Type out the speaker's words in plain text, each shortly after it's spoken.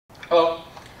Hello,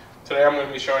 today I'm going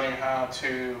to be showing you how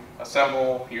to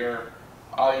assemble your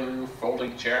Ollieroo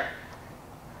folding chair.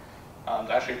 It's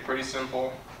actually pretty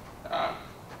simple.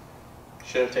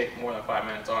 Shouldn't take more than 5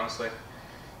 minutes, honestly.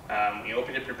 You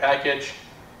open up your package.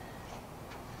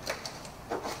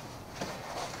 It'll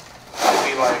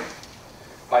be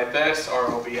like this, or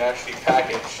it'll be actually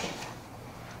packaged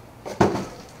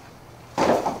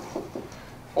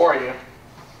for you.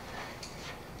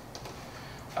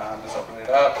 Just open it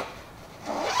up.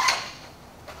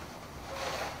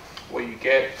 What you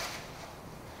get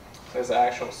is the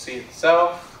actual seat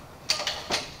itself.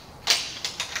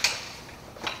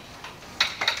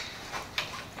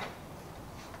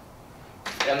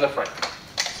 And the frame.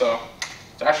 So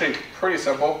it's actually pretty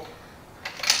simple.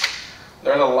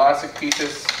 There's elastic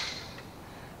pieces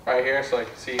right here, so like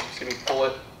see me pull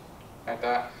it like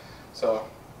that. So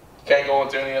you can't go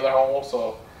into any other hole,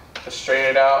 so just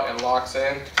straighten it out and locks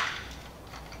in.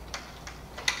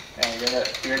 And you're gonna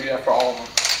do that for all of them,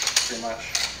 pretty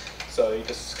much. So you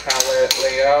just kind of let it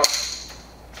lay out.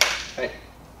 And it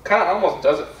kind of almost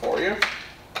does it for you.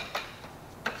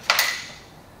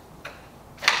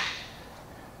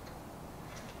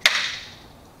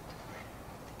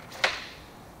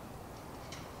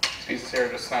 These pieces here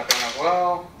just snap in as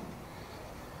well.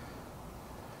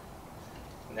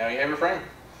 Now you have your frame.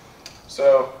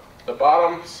 So the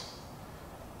bottoms,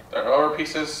 the lower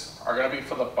pieces are going to be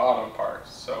for the bottom part.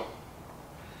 So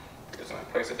you're just going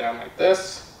to place it down like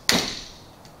this.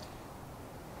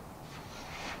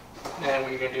 And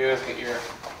what you're going to do is get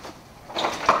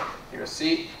your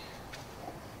seat,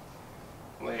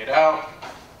 lay it out.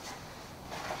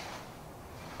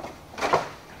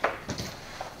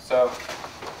 So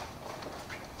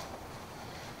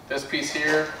this piece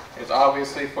here is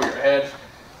obviously for your head.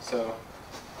 So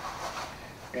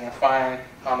you're going to find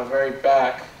on the very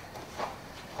back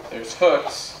there's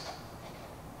hooks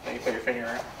that you put your finger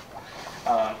in.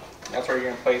 That's where you're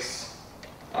going to place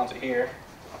onto here.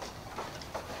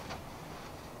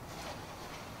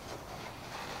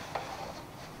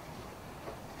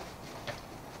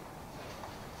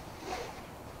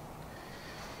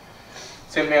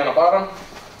 Same thing on the bottom.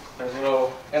 There's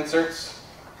little inserts.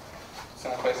 Just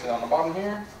going to place it on the bottom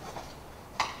here.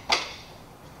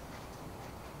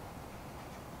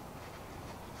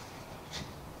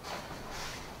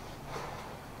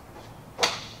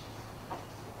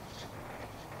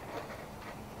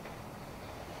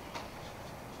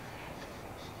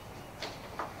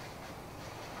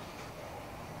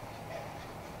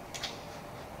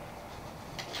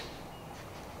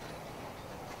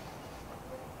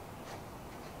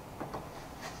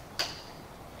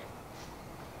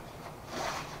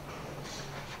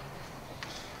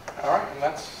 Alright, and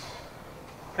that's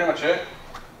pretty much it.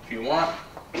 If you want,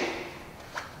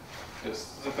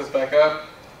 just zip this back up,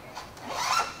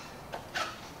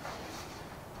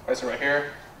 place it right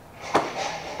here,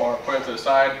 or put it to the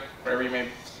side, whatever you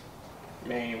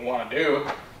may want to do.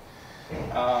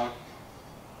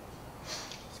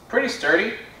 It's pretty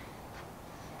sturdy,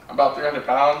 about 300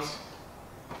 pounds,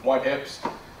 wide hips.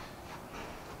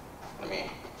 Let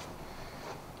me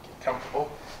get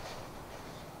comfortable.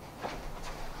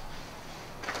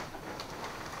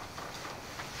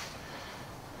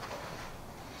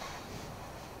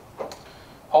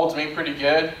 Holds me pretty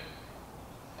good.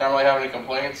 Don't really have any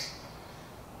complaints.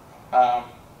 I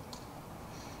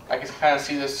can kind of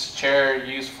see this chair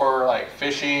used for like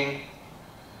fishing,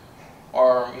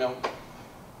 or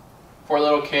for a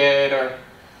little kid,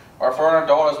 or for an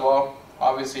adult as well.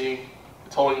 Obviously,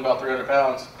 it's holding about 300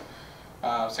 pounds.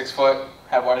 6 foot,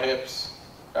 have wide hips.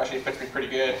 Actually fits me pretty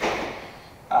good.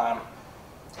 Don't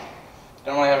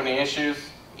really have any issues.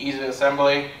 Easy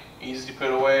assembly, easy to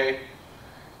put away.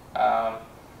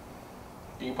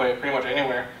 You can put it pretty much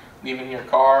anywhere, leave it in your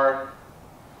car,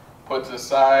 put it to the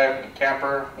side, a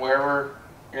camper, wherever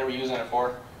you're going to be using it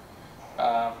for.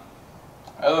 Other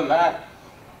than that,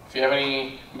 if you have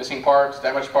any missing parts,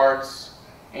 damaged parts,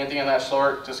 anything of that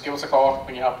sort, just give us a call.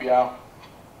 We can help you out.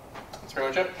 That's pretty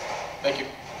much it. Thank you.